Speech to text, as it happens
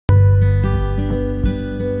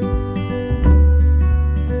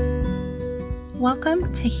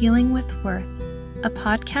Welcome to Healing with Worth, a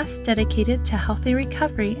podcast dedicated to healthy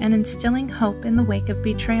recovery and instilling hope in the wake of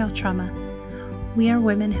betrayal trauma. We are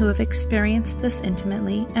women who have experienced this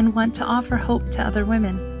intimately and want to offer hope to other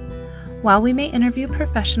women. While we may interview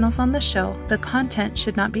professionals on the show, the content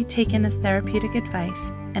should not be taken as therapeutic advice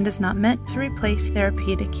and is not meant to replace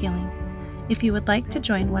therapeutic healing. If you would like to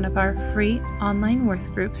join one of our free online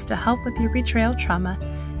Worth groups to help with your betrayal trauma,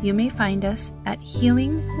 you may find us at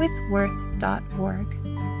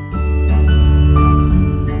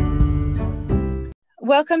healingwithworth.org.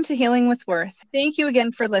 Welcome to Healing with Worth. Thank you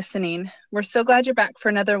again for listening. We're so glad you're back for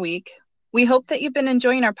another week. We hope that you've been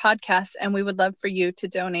enjoying our podcast, and we would love for you to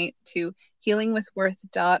donate to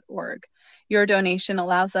healingwithworth.org. Your donation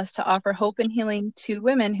allows us to offer hope and healing to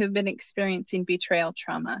women who've been experiencing betrayal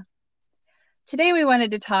trauma. Today, we wanted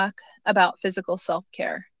to talk about physical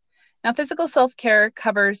self-care. Now, physical self-care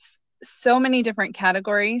covers so many different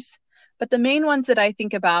categories, but the main ones that I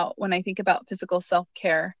think about when I think about physical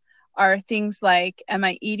self-care are things like, am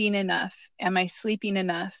I eating enough? Am I sleeping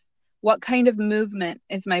enough? What kind of movement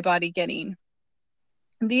is my body getting?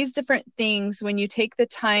 These different things, when you take the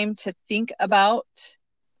time to think about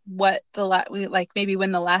what maybe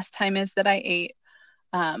when the last time is that I ate,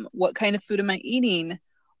 what kind of food am I eating?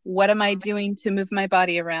 What am I doing to move my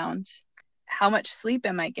body around? How much sleep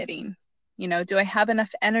am I getting? Do I have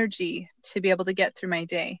enough energy to be able to get through my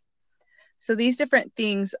day? So these different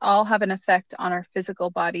things all have an effect on our physical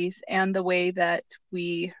bodies and the way that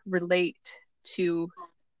we relate to,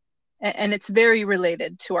 and it's very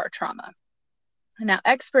related to our trauma. Now,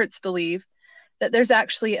 experts believe that there's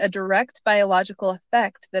actually a direct biological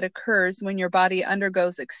effect that occurs when your body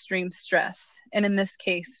undergoes extreme stress, and in this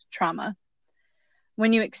case, trauma.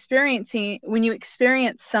 When you experience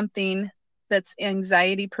something that's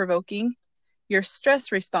anxiety provoking, your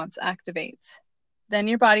stress response activates. Then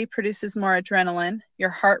your body produces more adrenaline, your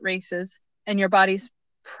heart races, and your body's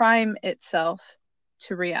prime itself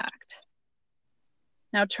to react.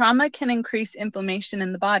 Now, trauma can increase inflammation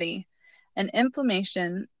in the body, and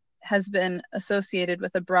inflammation has been associated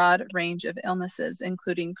with a broad range of illnesses,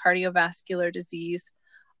 including cardiovascular disease,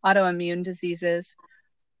 autoimmune diseases,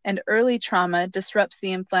 and early trauma disrupts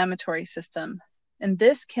the inflammatory system. And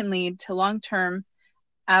this can lead to long-term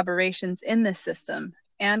aberrations in this system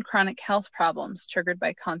and chronic health problems triggered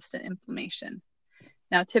by constant inflammation.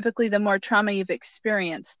 Now, typically, the more trauma you've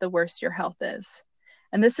experienced, the worse your health is.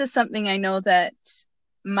 And this is something I know that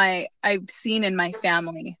I've seen in my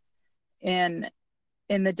family in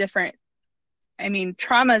the different,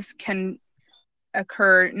 traumas can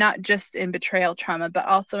occur not just in betrayal trauma, but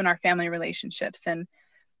also in our family relationships. And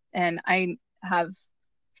I have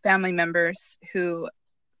family members who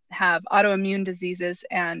have autoimmune diseases,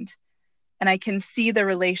 and I can see the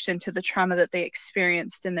relation to the trauma that they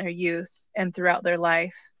experienced in their youth and throughout their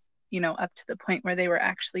life, up to the point where they were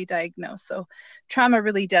actually diagnosed. So trauma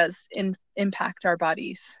really does impact our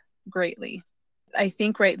bodies greatly. I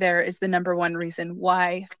think right there is the number one reason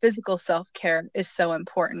why physical self-care is so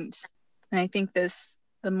important. And I think the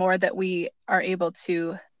more that we are able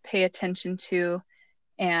to pay attention to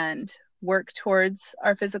and work towards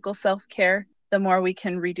our physical self-care, the more we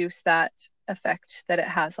can reduce that effect that it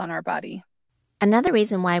has on our body. Another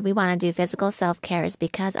reason why we want to do physical self-care is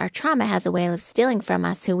because our trauma has a way of stealing from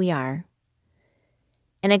us who we are.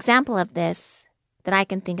 An example of this that I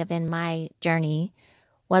can think of in my journey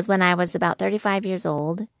was when I was about 35 years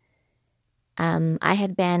old. I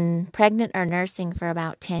had been pregnant or nursing for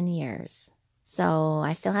about 10 years. So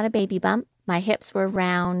I still had a baby bump. My hips were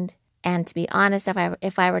round. And to be honest,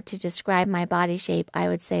 if I were to describe my body shape, I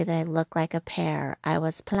would say that I looked like a pear. I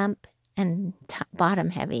was plump and bottom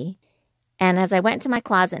heavy. And as I went to my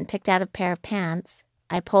closet and picked out a pair of pants,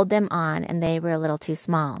 I pulled them on and they were a little too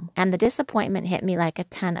small. And the disappointment hit me like a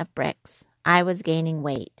ton of bricks. I was gaining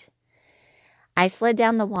weight. I slid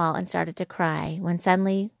down the wall and started to cry when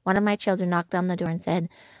suddenly one of my children knocked on the door and said,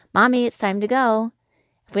 "Mommy, it's time to go.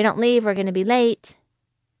 If we don't leave, we're going to be late."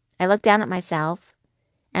 I looked down at myself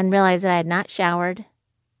and realized that I had not showered.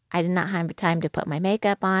 I did not have time to put my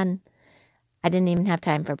makeup on. I didn't even have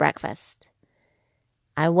time for breakfast.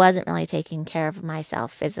 I wasn't really taking care of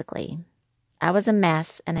myself physically. I was a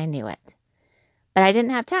mess, and I knew it. But I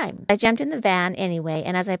didn't have time. I jumped in the van anyway,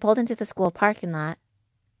 and as I pulled into the school parking lot,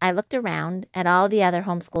 I looked around at all the other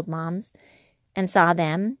homeschooled moms and saw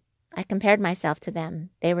them. I compared myself to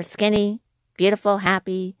them. They were skinny, beautiful,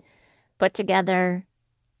 happy, put together,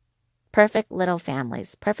 perfect little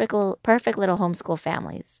families, perfect little homeschool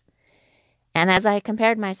families. And as I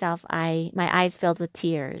compared myself, my eyes filled with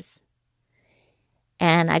tears.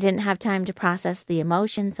 And I didn't have time to process the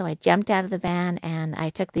emotion, so I jumped out of the van and I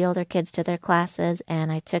took the older kids to their classes,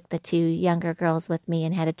 and I took the 2 younger girls with me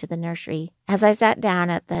and headed to the nursery. As I sat down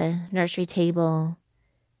at the nursery table,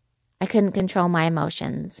 I couldn't control my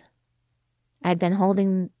emotions. I'd been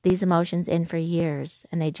holding these emotions in for years,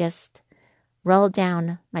 and they just rolled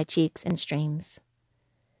down my cheeks in streams.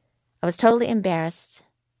 I was totally embarrassed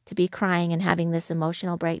to be crying and having this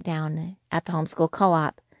emotional breakdown at the homeschool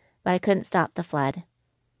co-op, but I couldn't stop the flood.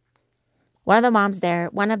 One of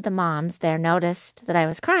the moms there noticed that I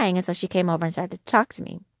was crying, and so she came over and started to talk to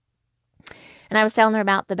me. And I was telling her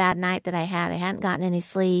about the bad night that I had. I hadn't gotten any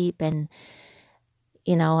sleep, and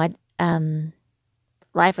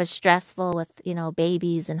life was stressful with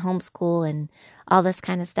babies and homeschool and all this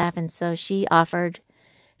kind of stuff. And so she offered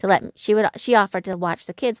to watch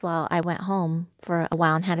the kids while I went home for a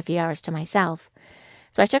while and had a few hours to myself.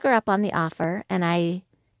 So I took her up on the offer, and I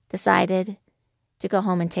decided to go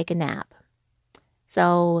home and take a nap.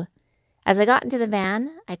 So as I got into the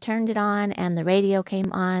van, I turned it on and the radio came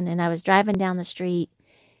on, and I was driving down the street,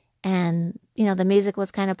 and, the music was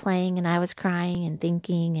kind of playing, and I was crying and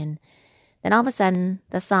thinking, and then all of a sudden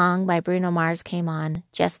the song by Bruno Mars came on,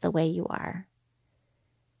 Just the Way You Are.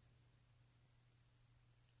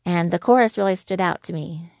 And the chorus really stood out to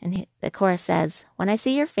me. And the chorus says, when I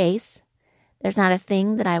see your face, there's not a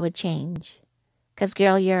thing that I would change. 'Cause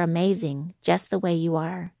girl, you're amazing, just the way you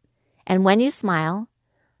are. And when you smile,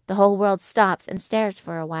 the whole world stops and stares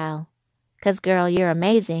for a while. 'Cause girl, you're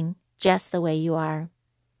amazing, just the way you are.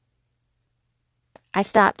 I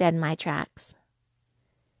stopped dead in my tracks.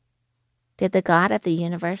 Did the God of the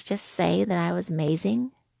universe just say that I was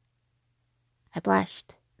amazing? I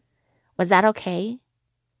blushed. Was that okay?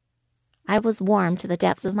 I was warmed to the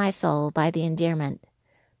depths of my soul by the endearment,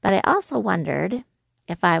 but I also wondered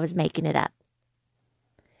if I was making it up.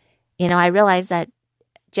 I realized that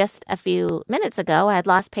just a few minutes ago, I had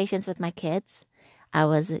lost patience with my kids. I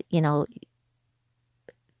was,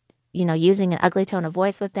 using an ugly tone of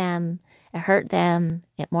voice with them. It hurt them.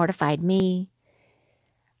 It mortified me.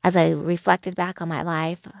 As I reflected back on my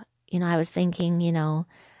life, I was thinking,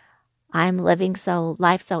 I'm living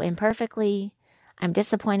life so imperfectly. I'm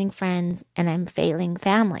disappointing friends, and I'm failing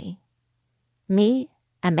family. Me?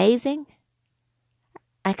 Amazing?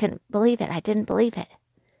 I couldn't believe it. I didn't believe it.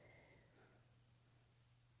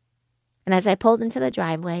 And as I pulled into the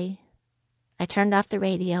driveway, I turned off the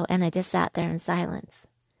radio and I just sat there in silence.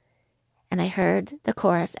 And I heard the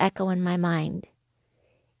chorus echo in my mind.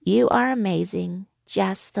 You are amazing,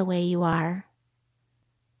 just the way you are.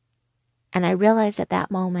 And I realized at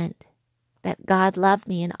that moment that God loved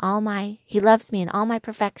me He loves me in all my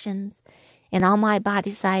perfections, in all my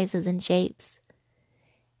body sizes and shapes.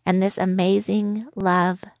 And this amazing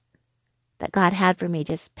love that God had for me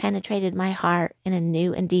just penetrated my heart in a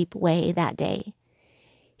new and deep way that day.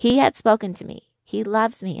 He had spoken to me. He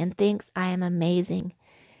loves me and thinks I am amazing,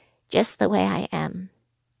 just the way I am.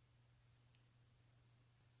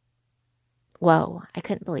 Whoa, I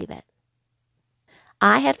couldn't believe it.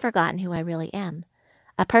 I had forgotten who I really am,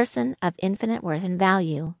 a person of infinite worth and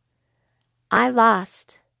value. I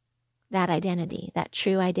lost that identity, that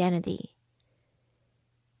true identity.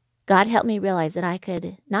 God helped me realize that I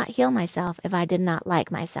could not heal myself if I did not like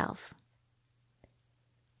myself.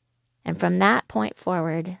 And from that point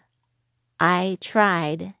forward, I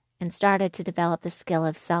tried and started to develop the skill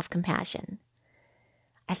of self-compassion.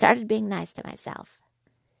 I started being nice to myself.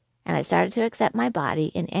 And I started to accept my body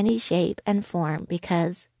in any shape and form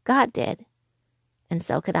because God did. And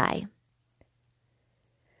so could I.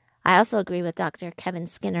 I also agree with Dr. Kevin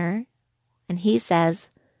Skinner, and he says,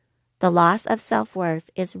 the loss of self-worth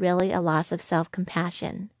is really a loss of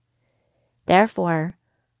self-compassion. Therefore,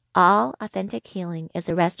 all authentic healing is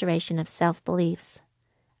a restoration of self-beliefs,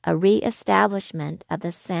 a re-establishment of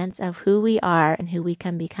the sense of who we are and who we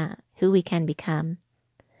can become.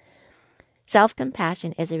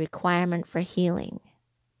 Self-compassion is a requirement for healing.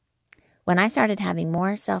 When I started having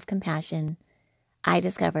more self-compassion, I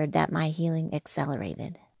discovered that my healing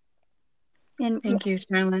accelerated. And thank you,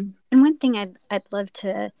 Sherilyn. And one thing I'd love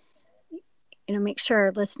to make sure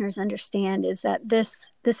our listeners understand is that this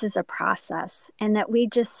is a process, and that we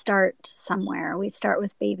just start somewhere. We start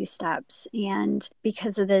with baby steps, and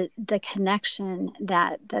because of the connection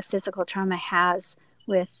that the physical trauma has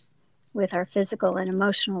with our physical and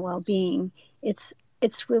emotional well-being, it's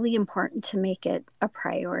really important to make it a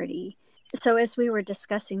priority. So as we were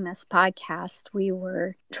discussing this podcast, we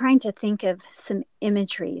were trying to think of some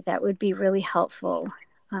imagery that would be really helpful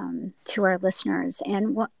to our listeners.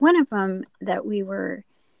 And one of them that we were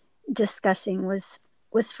discussing was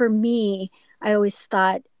for me, I always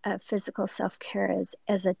thought of physical self-care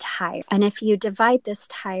as a tire. And if you divide this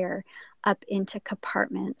tire up into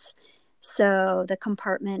compartments, so the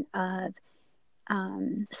compartment of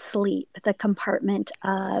sleep, the compartment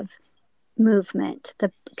of movement,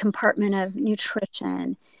 the compartment of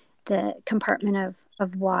nutrition, the compartment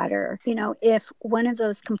of water. If one of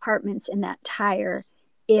those compartments in that tire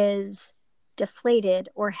is deflated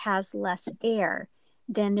or has less air,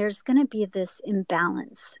 then there's going to be this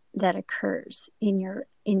imbalance that occurs in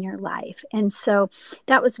your life. And so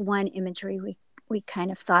that was one imagery we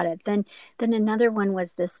kind of thought of. Then another one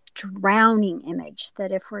was this drowning image,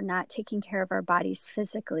 that if we're not taking care of our bodies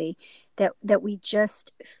physically, that we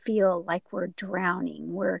just feel like we're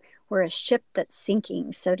drowning. We're a ship that's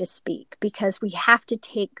sinking, so to speak, because we have to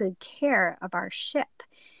take good care of our ship.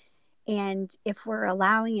 And if we're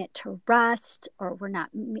allowing it to rust, or we're not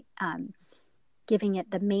giving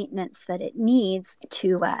it the maintenance that it needs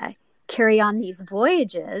to carry on these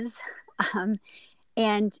voyages,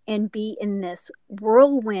 and be in this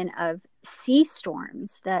whirlwind of sea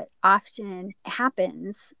storms that often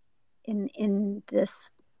happens in this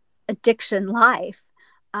addiction life,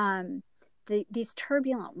 these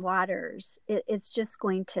turbulent waters, it's just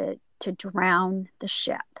going to drown the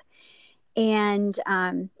ship. And,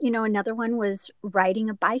 another one was riding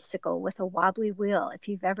a bicycle with a wobbly wheel. If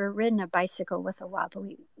you've ever ridden a bicycle with a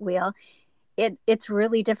wobbly wheel, it's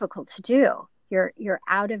really difficult to do. You're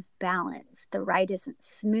out of balance. The ride isn't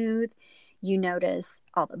smooth. You notice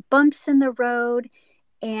all the bumps in the road.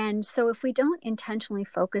 And so if we don't intentionally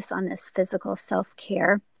focus on this physical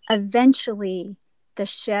self-care, eventually the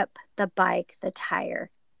ship, the bike, the tire,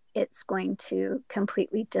 it's going to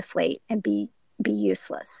completely deflate and be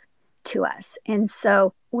useless to us. And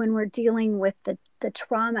so when we're dealing with the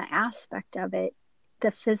trauma aspect of it,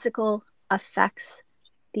 the physical affects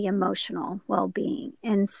the emotional well-being.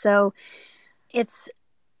 And so it's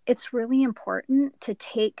really important to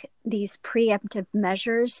take these preemptive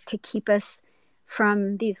measures to keep us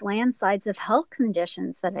from these landslides of health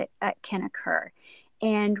conditions that can occur,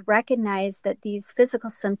 and recognize that these physical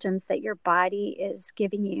symptoms that your body is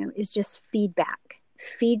giving you is just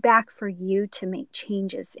feedback for you to make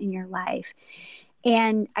changes in your life.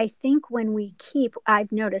 And I think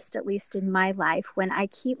I've noticed, at least in my life, when I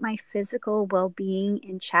keep my physical well-being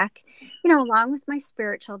in check, along with my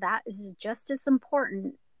spiritual, that is just as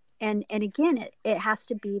important. And again, it has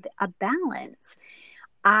to be a balance.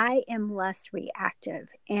 I am less reactive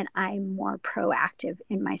and I'm more proactive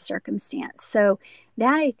in my circumstance. So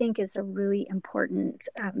that, I think, is a really important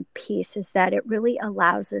piece, is that it really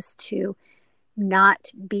allows us to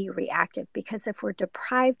not be reactive, because if we're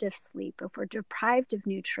deprived of sleep, if we're deprived of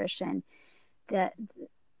nutrition, the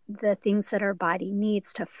things that our body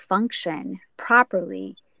needs to function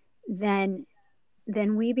properly, then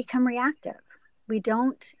we become reactive. We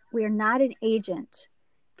are not an agent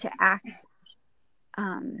to act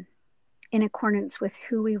in accordance with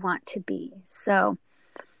who we want to be. So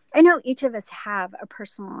I know each of us have a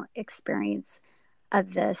personal experience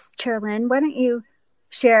of this. Chairlynn, why don't you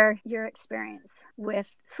share your experience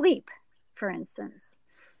with sleep, for instance?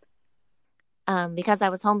 Because I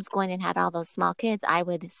was homeschooling and had all those small kids, I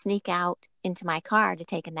would sneak out into my car to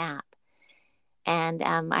take a nap. And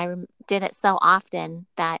I did it so often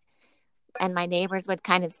and my neighbors would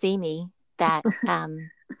kind of see me, that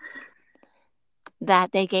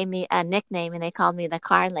that they gave me a nickname, and they called me the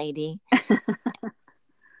car lady.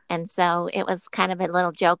 And so it was kind of a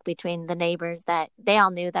little joke between the neighbors, that they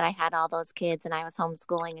all knew that I had all those kids and I was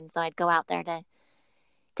homeschooling. And so I'd go out there to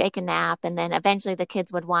take a nap, and then eventually the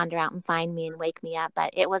kids would wander out and find me and wake me up.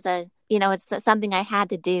 But it was it's something I had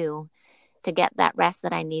to do to get that rest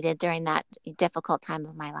that I needed during that difficult time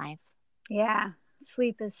of my life. Yeah.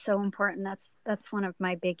 Sleep is so important. That's one of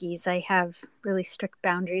my biggies. I have really strict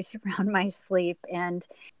boundaries around my sleep, and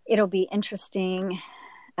it'll be interesting.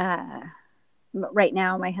 Right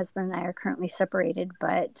now, my husband and I are currently separated,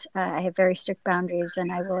 but I have very strict boundaries,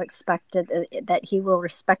 and I will expect that he will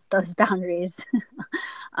respect those boundaries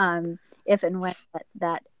if and when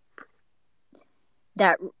that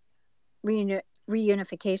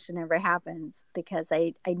reunification ever happens, because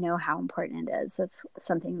I know how important it is. It's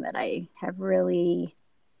something that I have really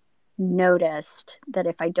noticed, that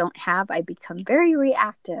if I don't have, I become very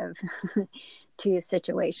reactive to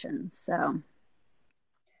situations. So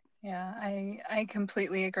yeah, I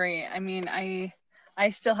completely agree. I mean, I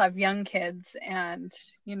still have young kids, and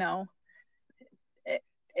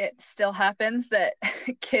it still happens that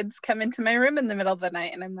kids come into my room in the middle of the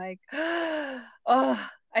night, and I'm like, oh,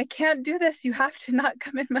 I can't do this. You have to not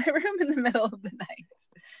come in my room in the middle of the night.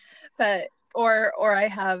 But or I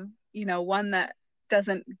have one that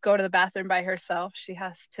doesn't go to the bathroom by herself. She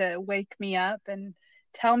has to wake me up and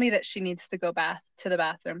tell me that she needs to go to the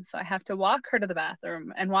bathroom. So I have to walk her to the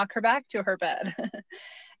bathroom and walk her back to her bed.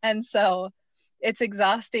 And so it's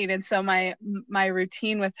exhausting. And so my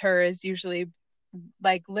routine with her is usually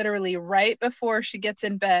like literally right before she gets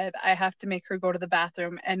in bed, I have to make her go to the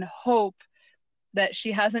bathroom and hope that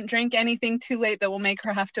she hasn't drank anything too late that will make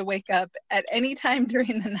her have to wake up at any time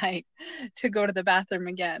during the night to go to the bathroom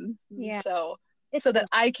again. Yeah. So that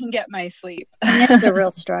I can get my sleep. And it's a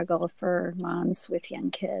real struggle for moms with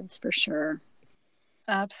young kids, for sure.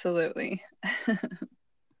 Absolutely.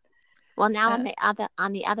 Well, now on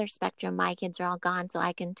the other spectrum, my kids are all gone, so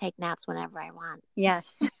I can take naps whenever I want.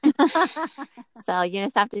 Yes. So you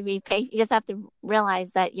just have to be patient. You just have to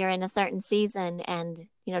realize that you're in a certain season, and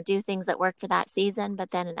do things that work for that season.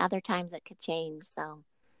 But then in other times, it could change. So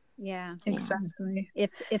yeah, exactly.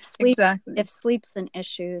 If sleep's an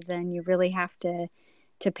issue, then you really have to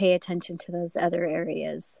pay attention to those other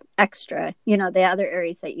areas extra. The other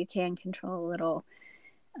areas that you can control a little.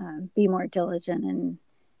 Be more diligent and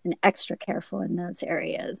extra careful in those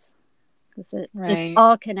areas, because it's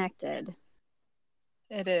all connected.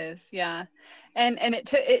 It is, yeah. And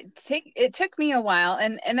it took me a while,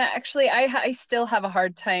 and actually I still have a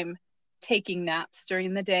hard time taking naps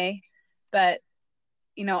during the day, but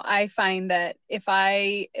I find that if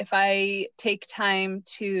I take time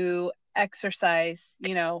to exercise,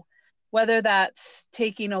 whether that's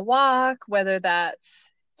taking a walk, whether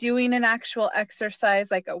that's doing an actual exercise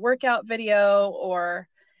like a workout video, or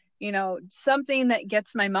something that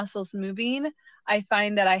gets my muscles moving, I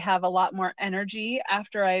find that I have a lot more energy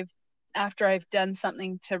after I've done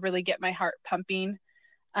something to really get my heart pumping,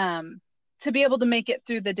 to be able to make it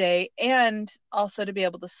through the day, and also to be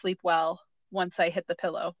able to sleep well once I hit the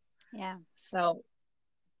pillow. Yeah. So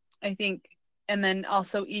I think, and then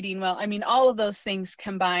also eating well. I mean, all of those things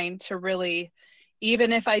combine to really,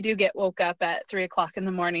 even if I do get woke up at 3:00 in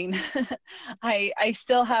the morning, I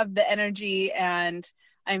still have the energy, and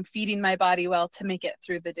I'm feeding my body well to make it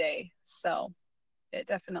through the day. So it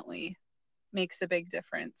definitely makes a big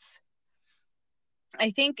difference.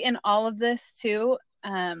 I think in all of this too,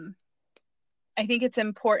 I think it's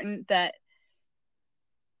important that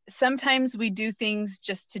sometimes we do things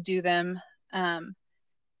just to do them.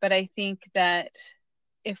 But I think that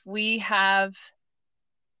we have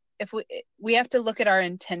to look at our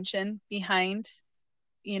intention behind,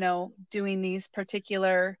 doing these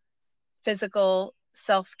particular physical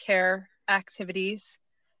self-care activities.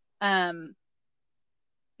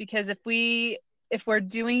 Because if we're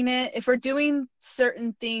doing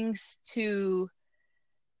certain things to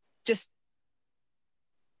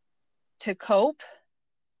cope,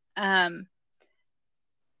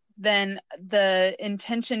 then the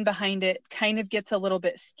intention behind it kind of gets a little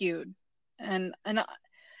bit skewed. And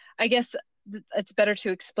I guess it's better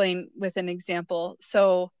to explain with an example.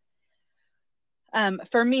 So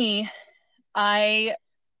for me, I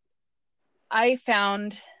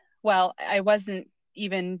found, well, I wasn't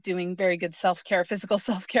even doing very good self-care, physical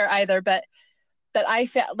self-care either, but I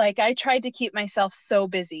felt like I tried to keep myself so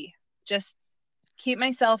busy, just keep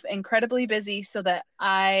myself incredibly busy so that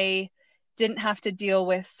I didn't have to deal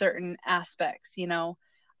with certain aspects.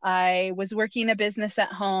 I was working a business at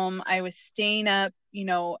home. I was staying up,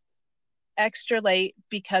 extra late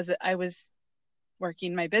because I was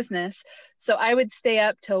working my business. So I would stay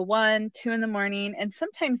up till 1, 2 in the morning. And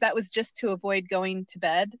sometimes that was just to avoid going to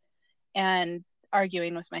bed and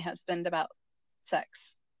arguing with my husband about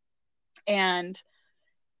sex. And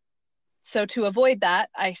so to avoid that,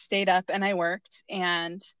 I stayed up and I worked.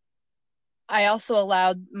 And I also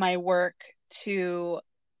allowed my work to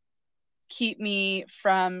keep me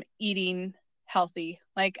from eating healthy.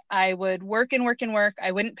 Like I would work and work and work.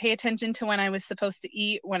 I wouldn't pay attention to when I was supposed to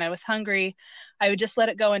eat, when I was hungry. I would just let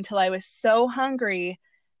it go until I was so hungry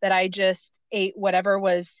that I just ate whatever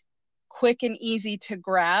was quick and easy to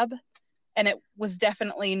grab. And it was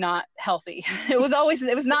definitely not healthy. It was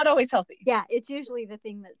not always healthy. Yeah. It's usually the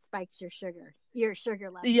thing that spikes your sugar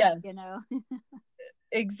level. Yes.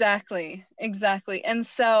 Exactly. And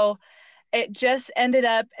so it just ended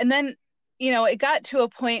up, and then, it got to a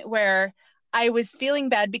point where I was feeling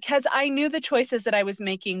bad because I knew the choices that I was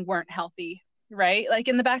making weren't healthy, right? Like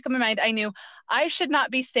in the back of my mind, I knew I should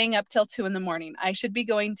not be staying up till 2 in. I should be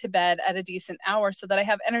going to bed at a decent hour so that I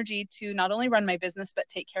have energy to not only run my business, but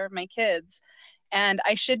take care of my kids. And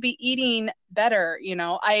I should be eating better.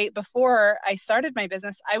 Before I started my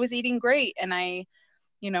business, I was eating great. And I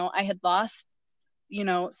had lost,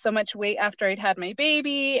 so much weight after I'd had my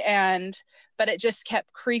baby, but it just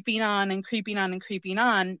kept creeping on and creeping on and creeping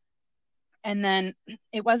on. And then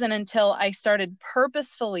it wasn't until I started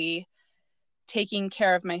purposefully taking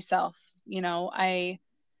care of myself.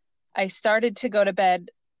 I started to go to bed,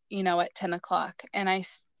 at 10 o'clock. And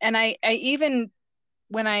I even,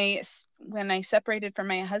 when I separated from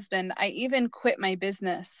my husband, I even quit my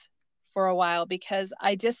business for a while because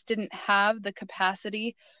I just didn't have the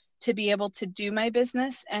capacity to be able to do my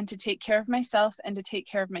business and to take care of myself and to take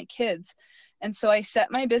care of my kids. And so I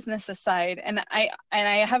set my business aside, and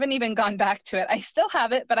I haven't even gone back to it. I still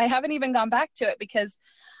have it, but I haven't even gone back to it because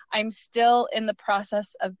I'm still in the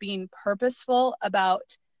process of being purposeful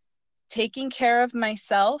about taking care of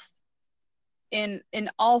myself in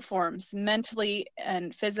all forms, mentally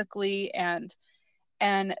and physically, and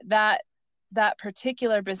that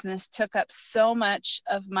particular business took up so much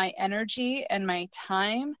of my energy and my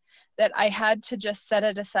time that I had to just set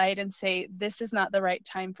it aside and say, this is not the right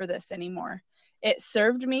time for this anymore. It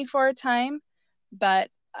served me for a time, but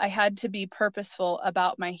I had to be purposeful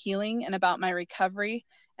about my healing and about my recovery.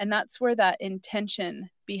 And that's where that intention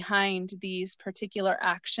behind these particular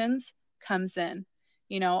actions comes in.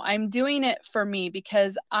 I'm doing it for me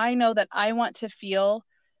because I know that I want to feel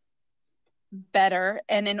better.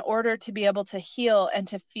 And in order to be able to heal and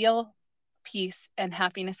to feel peace and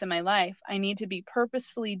happiness in my life, I need to be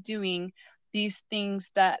purposefully doing these things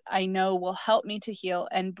that I know will help me to heal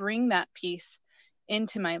and bring that peace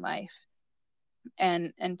into my life,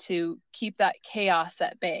 and to keep that chaos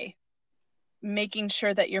at bay. Making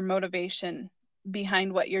sure that your motivation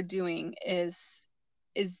behind what you're doing is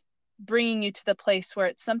bringing you to the place where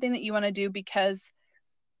it's something that you want to do because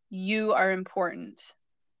you are important.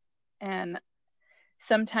 And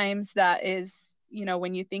sometimes that is,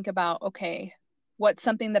 when you think about, okay, what's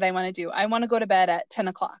something that I want to do? I want to go to bed at 10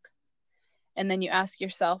 o'clock. And then you ask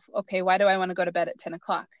yourself, okay, why do I want to go to bed at 10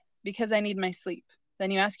 o'clock? Because I need my sleep. Then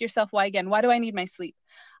you ask yourself, why again? Why do I need my sleep?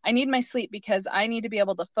 I need my sleep because I need to be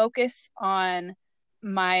able to focus on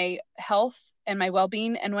my health and my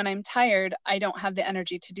well-being. And when I'm tired, I don't have the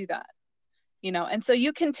energy to do that. And so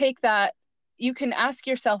you can take that, you can ask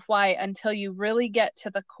yourself why until you really get to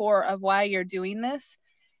the core of why you're doing this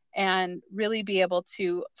and really be able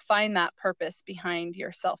to find that purpose behind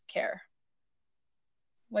your self-care.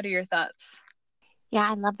 What are your thoughts? Yeah,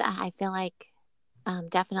 I love that. I feel like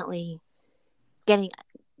definitely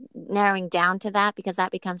narrowing down to that, because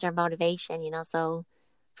that becomes our motivation, So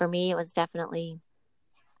for me, it was definitely,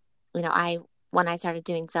 when I started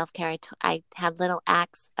doing self-care, I had little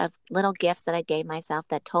acts of little gifts that I gave myself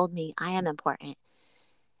that told me I am important.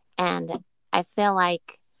 And I feel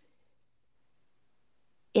like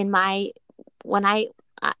I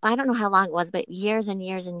don't know how long it was, but years and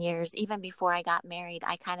years and years, even before I got married,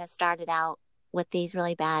 I kind of started out with these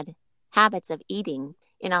really bad habits of eating,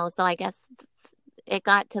 so I guess it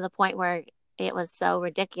got to the point where it was so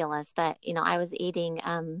ridiculous that, I was eating,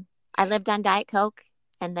 I lived on Diet Coke.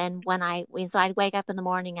 And then so I'd wake up in the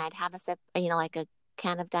morning, I'd have a sip, like a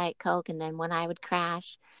can of Diet Coke. And then when I would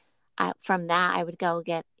crash, from that, I would go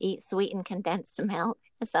eat sweetened condensed milk.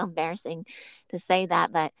 It's so embarrassing to say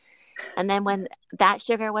that, and then when that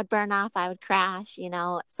sugar would burn off, I would crash,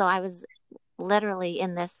 So I was literally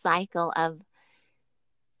in this cycle of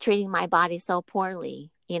treating my body so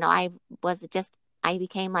poorly. I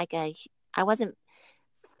became I wasn't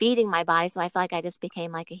feeding my body. So I feel like I just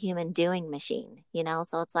became like a human doing machine,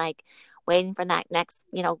 So it's like waiting for that next,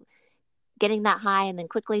 getting that high and then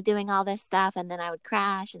quickly doing all this stuff. And then I would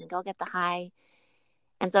crash and then go get the high.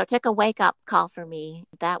 And so it took a wake up call for me.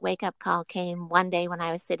 That wake up call came one day when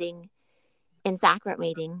I was sitting in sacrament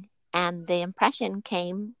meeting, and the impression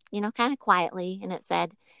came, kind of quietly, and it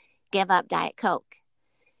said, give up Diet Coke.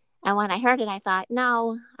 And when I heard it, I thought,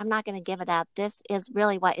 no, I'm not going to give it up. This is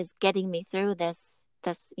really what is getting me through this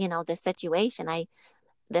situation.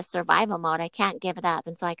 This survival mode, I can't give it up.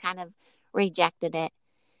 And so I kind of rejected it.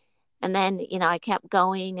 And then, I kept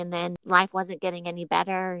going, and then life wasn't getting any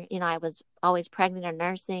better. I was always pregnant or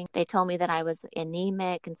nursing. They told me that I was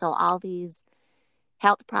anemic. And so all these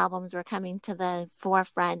health problems were coming to the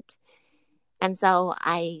forefront. And so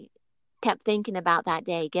I kept thinking about that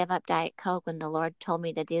day, give up Diet Coke, when the Lord told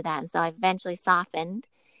me to do that. And so I eventually softened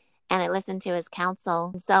and I listened to his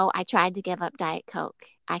counsel. And so I tried to give up Diet Coke.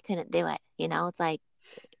 I couldn't do it. It's like,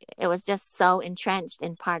 it was just so entrenched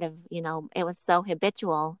in part of, it was so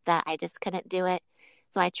habitual that I just couldn't do it.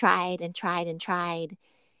 So I tried and tried and tried.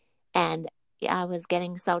 And I was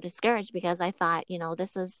getting so discouraged because I thought,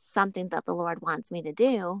 this is something that the Lord wants me to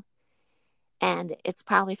do. And it's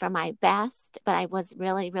probably for my best, but I was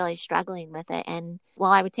really, really struggling with it. And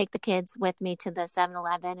I would take the kids with me to the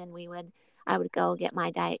 7-Eleven, and I would go get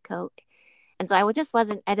my Diet Coke. And so I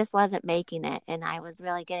just wasn't making it, and I was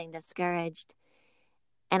really getting discouraged.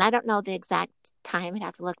 And I don't know the exact time. I'd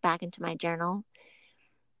have to look back into my journal.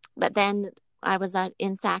 But then I was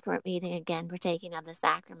in sacrament meeting again, partaking of the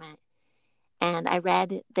sacrament. And I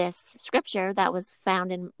read this scripture that was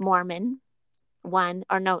found in Mormon 1,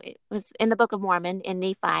 or no, it was in the Book of Mormon in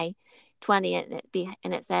Nephi 20.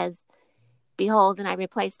 And it says, "Behold, and I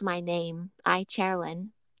replaced my name, I, Cherlyn,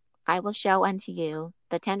 I will show unto you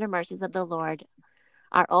the tender mercies of the Lord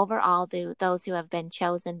are over all those who have been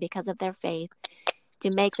chosen because of their faith,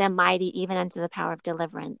 to make them mighty even unto the power of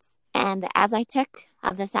deliverance." And as I took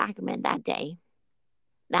of the sacrament that day,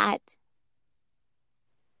 that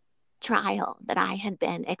trial that I had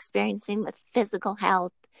been experiencing with physical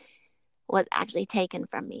health was actually taken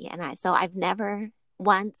from me. And so I've never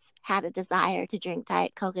once had a desire to drink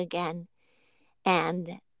Diet Coke again.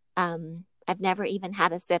 And I've never even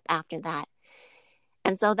had a sip after that.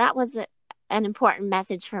 And so that was an important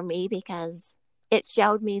message for me, because it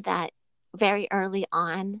showed me that very early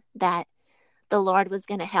on that the Lord was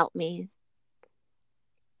going to help me.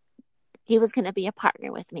 He was going to be a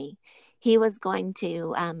partner with me. He was going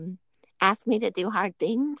to ask me to do hard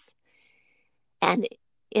things. And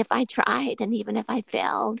if I tried, and even if I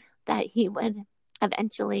failed, that he would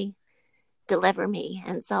eventually deliver me.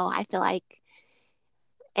 And so I feel like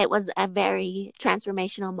it was a very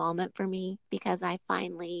transformational moment for me, because I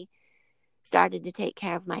finally started to take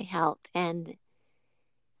care of my health, and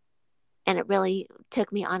it really took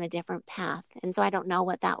me on a different path. And so I don't know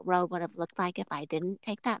what that road would have looked like if I didn't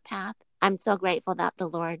take that path. I'm so grateful that the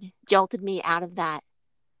Lord jolted me out of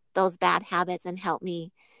those bad habits, and helped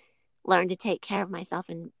me learn to take care of myself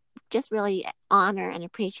and just really honor and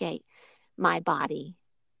appreciate my body.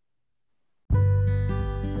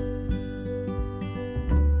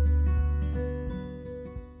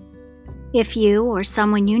 If you or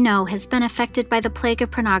someone you know has been affected by the plague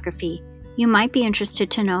of pornography, you might be interested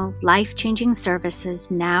to know Life Changing Services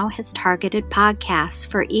now has targeted podcasts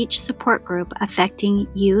for each support group affecting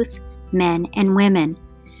youth, men, and women.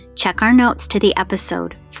 Check our notes to the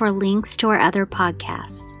episode for links to our other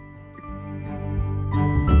podcasts.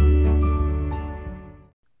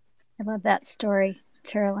 I love that story,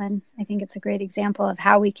 Cherlyn. I think it's a great example of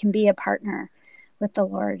how we can be a partner with the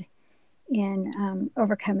Lord in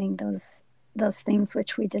overcoming those things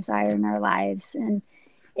which we desire in our lives. And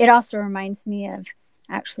it also reminds me of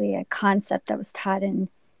actually a concept that was taught in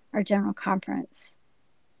our general conference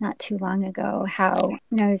not too long ago, how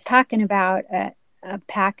I was talking about a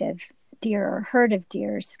pack of deer, or herd of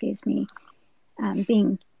deer,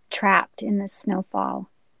 being trapped in the snowfall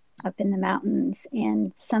up in the mountains.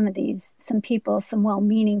 And some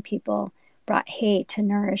well-meaning people brought hay to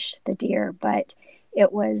nourish the deer, but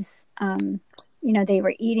it was, they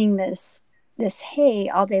were eating this hay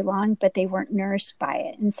all day long, but they weren't nourished by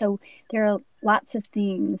it. And so there are lots of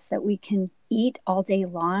things that we can eat all day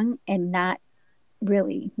long and not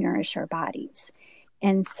really nourish our bodies.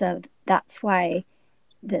 And so that's why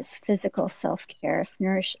this physical self-care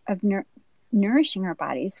of nourishing our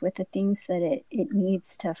bodies with the things that it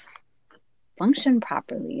needs to function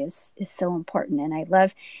properly is so important. And I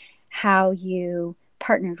love how you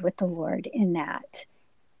partnered with the Lord in that,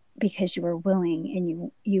 because you were willing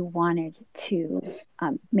and you wanted to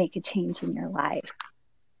make a change in your life.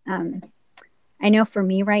 I know for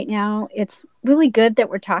me right now, it's really good that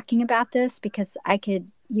we're talking about this, because I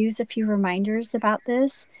could use a few reminders about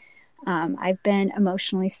this. I've been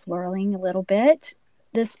emotionally swirling a little bit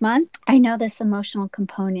this month. I know this emotional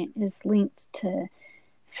component is linked to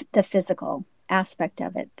the physical aspect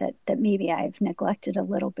of it that maybe I've neglected a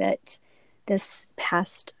little bit this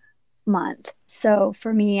past month. So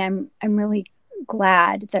for me, I'm really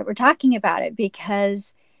glad that we're talking about it,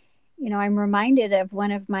 because I'm reminded of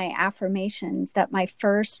one of my affirmations, that my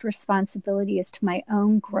first responsibility is to my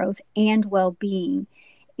own growth and well-being.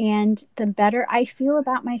 And the better I feel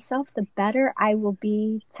about myself, the better I will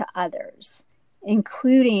be to others,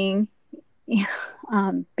 including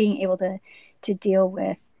being able to deal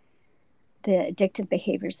with the addictive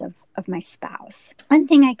behaviors of my spouse. One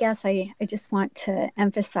thing I guess I just want to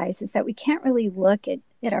emphasize is that we can't really look at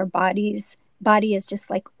our body as just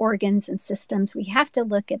like organs and systems. We have to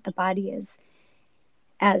look at the body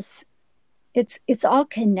as it's all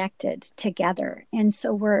connected together. And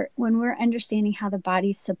so when we're understanding how the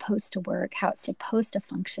body's supposed to work, how it's supposed to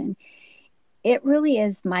function, it really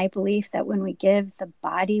is my belief that when we give the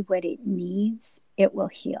body what it needs, it will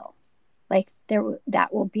heal. Like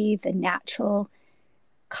that will be the natural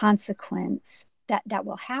consequence that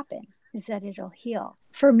will happen, is that it'll heal.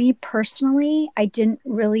 For me personally, I didn't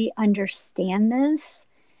really understand this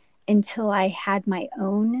until I had my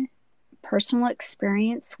own personal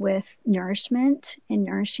experience with nourishment and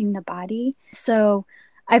nourishing the body. So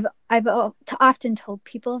I've often told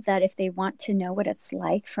people that if they want to know what it's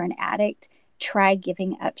like for an addict, try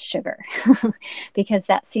giving up sugar, because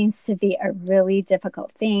that seems to be a really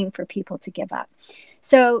difficult thing for people to give up.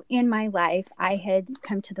 So in my life, I had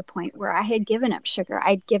come to the point where I had given up sugar.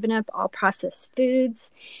 I'd given up all processed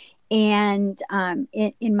foods and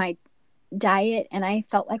in my diet, and I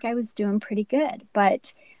felt like I was doing pretty good.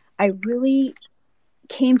 But I really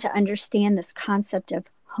came to understand this concept of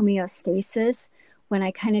homeostasis when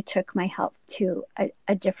I kind of took my health to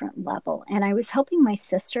a different level. And I was helping my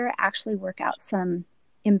sister actually work out some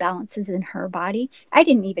imbalances in her body. I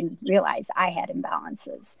didn't even realize I had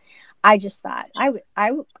imbalances. I just thought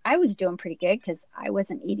I was doing pretty good because I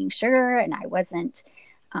wasn't eating sugar and I wasn't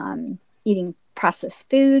eating processed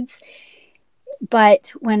foods.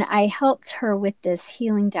 But when I helped her with this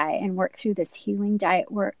healing diet and worked through this healing diet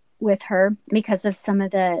work with her, because of some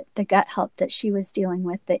of the gut health that she was dealing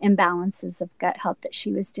with, the imbalances of gut health that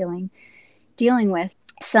she was dealing with,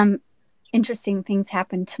 some interesting things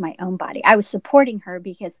happened to my own body. I was supporting her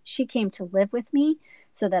because she came to live with me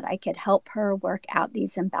so that I could help her work out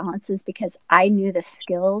these imbalances, because I knew the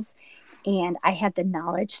skills and I had the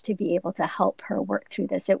knowledge to be able to help her work through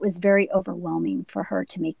this. It was very overwhelming for her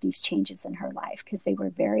to make these changes in her life because they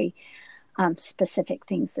were very specific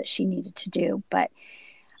things that she needed to do. But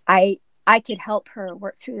I could help her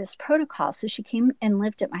work through this protocol. So she came and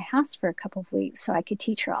lived at my house for a couple of weeks so I could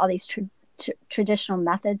teach her all these traditional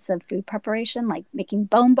methods of food preparation, like making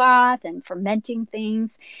bone broth and fermenting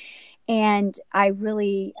things. And I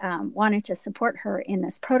really wanted to support her in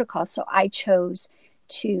this protocol. So I chose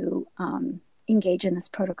to engage in this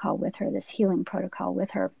protocol with her, this healing protocol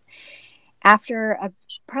with her. After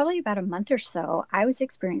probably about a month or so, I was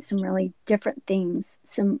experiencing some really different things,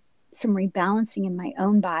 some rebalancing in my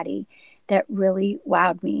own body that really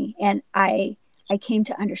wowed me. And I came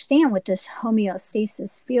to understand what this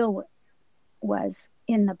homeostasis feel was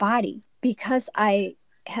in the body, because I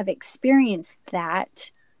have experienced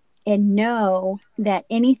that and know that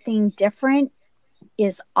anything different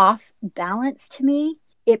is off balance to me.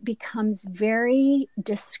 It becomes very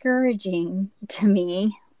discouraging to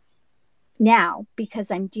me now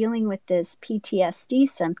because I'm dealing with this PTSD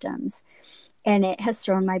symptoms, and it has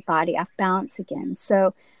thrown my body off balance again.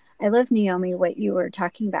 So I love, Naomi, what you were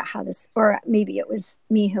talking about, how this, or maybe it was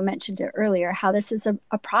me who mentioned it earlier, how this is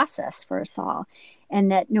a process for us all.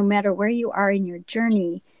 And that no matter where you are in your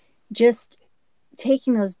journey, just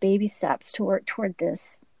taking those baby steps to work toward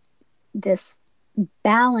this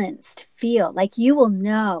balanced feel, like you will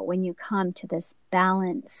know when you come to this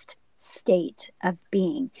balanced state of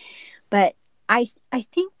being. But I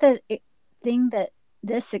think that thing that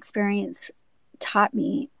this experience taught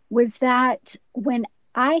me was that when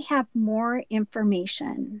I have more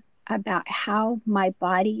information about how my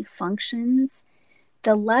body functions,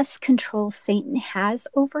 the less control Satan has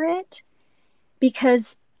over it,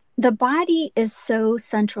 because the body is so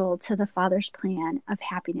central to the Father's plan of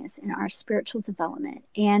happiness and our spiritual development.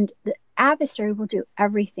 And the adversary will do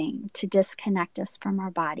everything to disconnect us from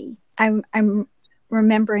our body. I'm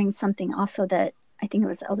remembering something also that I think it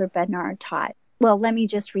was Elder Bednar taught. Well, let me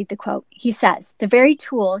just read the quote. He says, "The very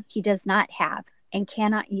tool he does not have and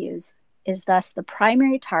cannot use is thus the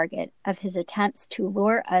primary target of his attempts to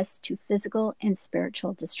lure us to physical and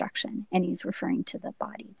spiritual destruction." And he's referring to the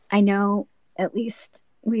body. I know, at least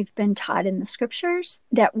we've been taught in the scriptures,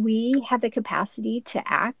 that we have the capacity to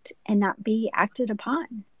act and not be acted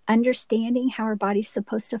upon. Understanding how our body's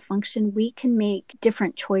supposed to function, we can make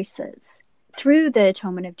different choices through the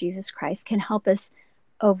atonement of Jesus Christ, can help us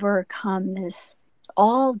overcome this,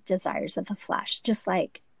 all desires of the flesh, just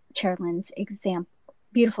like Cherylyn's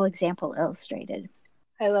beautiful example illustrated.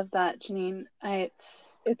 I love that, Janine.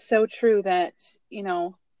 It's so true that,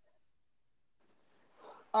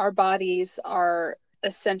 our bodies are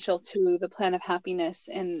essential to the plan of happiness,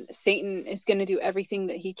 and Satan is going to do everything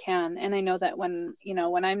that he can. And I know that when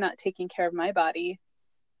I'm not taking care of my body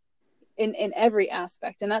in every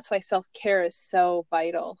aspect, and that's why self-care is so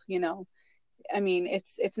vital. I mean,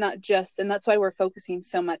 it's not just, and that's why we're focusing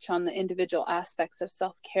so much on the individual aspects of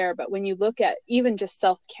self-care. But when you look at even just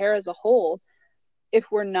self-care as a whole,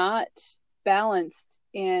 if we're not balanced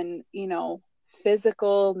in,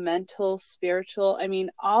 physical, mental, spiritual, I mean,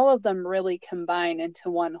 all of them really combine into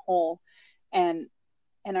one whole, and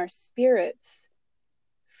our spirits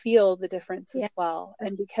feel the difference as well.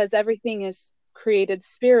 And because everything is created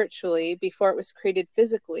spiritually before it was created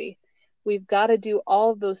physically, we've got to do all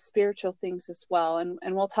of those spiritual things as well. And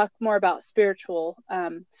we'll talk more about spiritual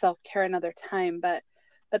self-care another time, but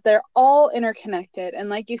they're all interconnected. And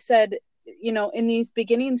like you said, in these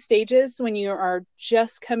beginning stages, when you are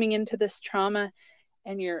just coming into this trauma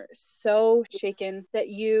and you're so shaken that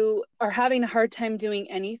you are having a hard time doing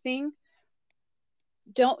anything,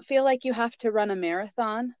 don't feel like you have to run a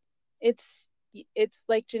marathon. It's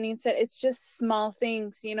like Janine said, it's just small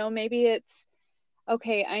things. Maybe it's,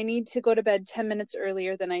 okay, I need to go to bed 10 minutes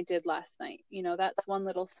earlier than I did last night. That's one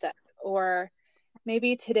little step. Or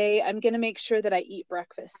maybe today I'm going to make sure that I eat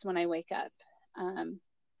breakfast when I wake up.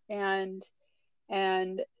 And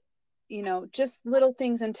just little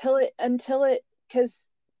things until it, because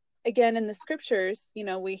again, in the scriptures,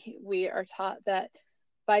 we are taught that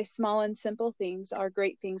by small and simple things are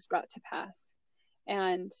great things brought to pass.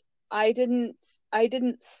 And I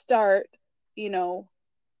didn't start,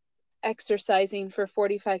 exercising for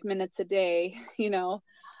 45 minutes a day.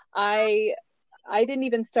 I didn't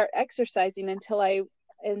even start exercising until I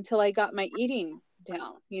got my eating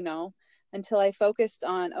down, until I focused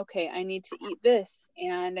on, okay, I need to eat this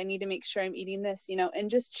and I need to make sure I'm eating this, and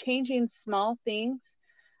just changing small things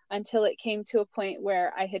until it came to a point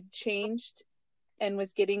where I had changed and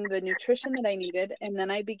was getting the nutrition that I needed. And then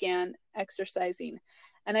I began exercising.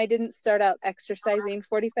 And I didn't start out exercising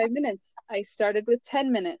 45 minutes. I started with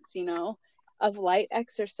 10 minutes, of light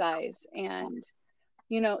exercise. And,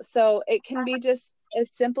 so it can be just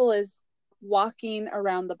as simple as walking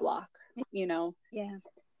around the block, Yeah.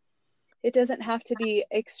 It doesn't have to be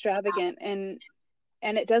extravagant, and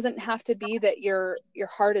it doesn't have to be that your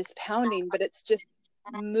heart is pounding, but it's just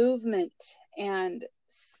movement and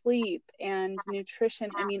sleep and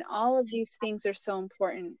nutrition. I mean, all of these things are so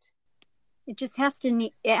important. It just has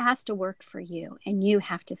to work for you, and you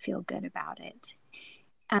have to feel good about it.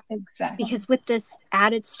 Exactly. Because with this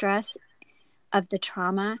added stress of the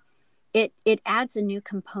trauma, it adds a new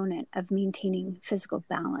component of maintaining physical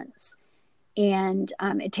balance. And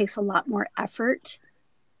it takes a lot more effort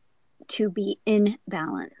to be in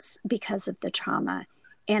balance because of the trauma.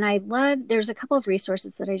 And there's a couple of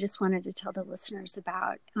resources that I just wanted to tell the listeners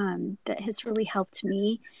about that has really helped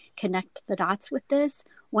me connect the dots with this.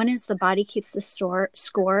 One is The Body Keeps the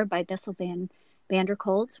Score by Bessel van der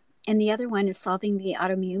Kolk. And the other one is Solving the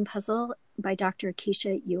Autoimmune Puzzle by Dr.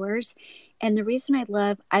 Keisha Ewers. And the reason I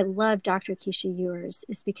love Dr. Keisha Ewers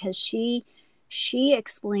is because she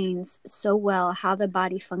explains so well how the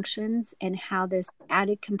body functions and how this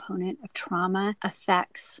added component of trauma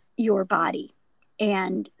affects your body.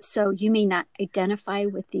 And so you may not identify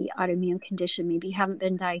with the autoimmune condition. Maybe you haven't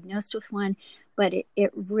been diagnosed with one, but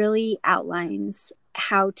it really outlines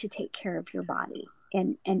how to take care of your body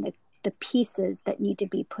and the pieces that need to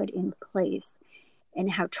be put in place and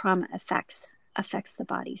how trauma affects the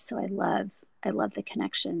body. So I love the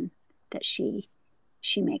connection that she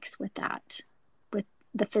makes with that, with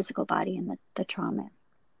the physical body and the trauma.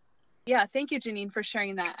 Yeah, thank you, Janine, for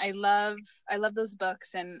sharing that. I love those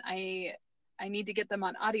books, and I need to get them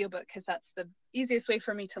on audiobook because that's the easiest way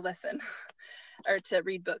for me to listen or to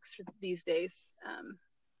read books these days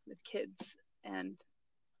with kids and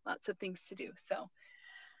lots of things to do. So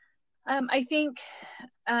I think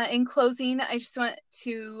in closing, I just want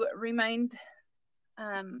to remind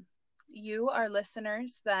you, our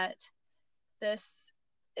listeners, that this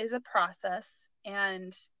is a process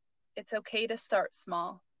and it's okay to start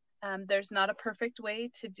small. There's not a perfect way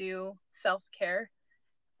to do self-care.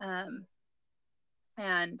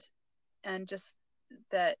 And just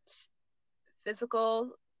that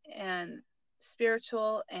physical and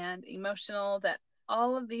spiritual and emotional, that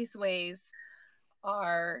all of these ways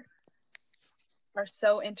are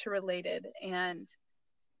so interrelated. And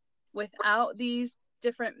without these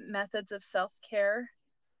different methods of self-care,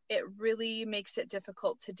 it really makes it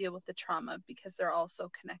difficult to deal with the trauma because they're all so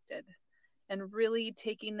connected. And really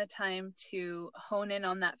taking the time to hone in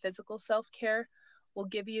on that physical self-care will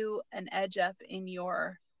give you an edge up in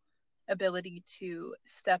your ability to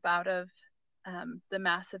step out of the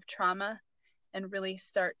massive trauma and really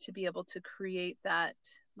start to be able to create that,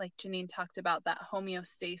 like Janine talked about, that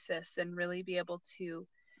homeostasis, and really be able to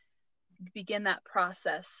begin that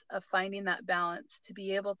process of finding that balance to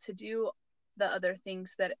be able to do the other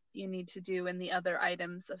things that you need to do in the other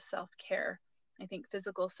items of self-care. I think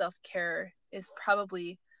physical self-care is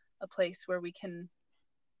probably a place where we can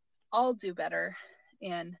all do better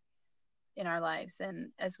in our lives.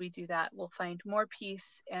 And as we do that, we'll find more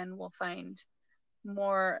peace and we'll find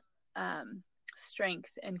more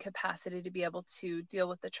strength and capacity to be able to deal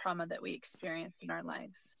with the trauma that we experience in our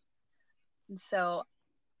lives. And so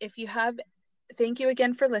thank you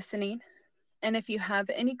again for listening. And if you have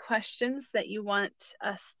any questions that you want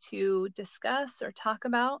us to discuss or talk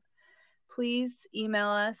about, please email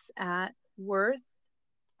us at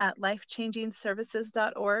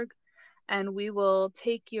worth@lifechangingservices.org. and we will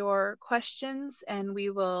take your questions, and we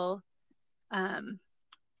will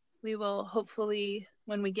hopefully,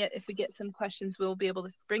 if we get some questions, we'll be able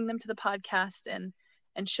to bring them to the podcast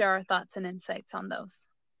and share our thoughts and insights on those.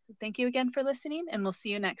 Thank you again for listening, and we'll see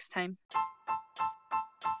you next time.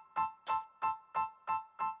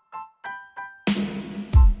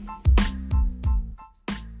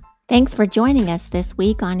 Thanks for joining us this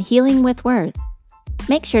week on Healing with Worth.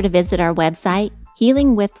 Make sure to visit our website,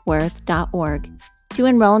 healingwithworth.org, to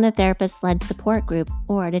enroll in a therapist-led support group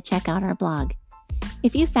or to check out our blog.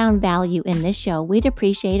 If you found value in this show, we'd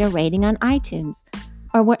appreciate a rating on iTunes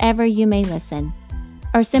or wherever you may listen,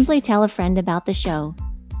 or simply tell a friend about the show.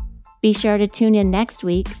 Be sure to tune in next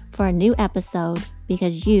week for a new episode,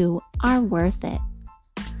 because you are worth it.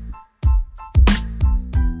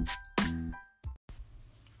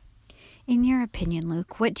 In your opinion,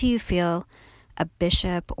 Luke, what do you feel a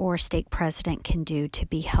bishop or stake president can do to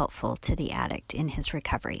be helpful to the addict in his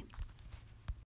recovery?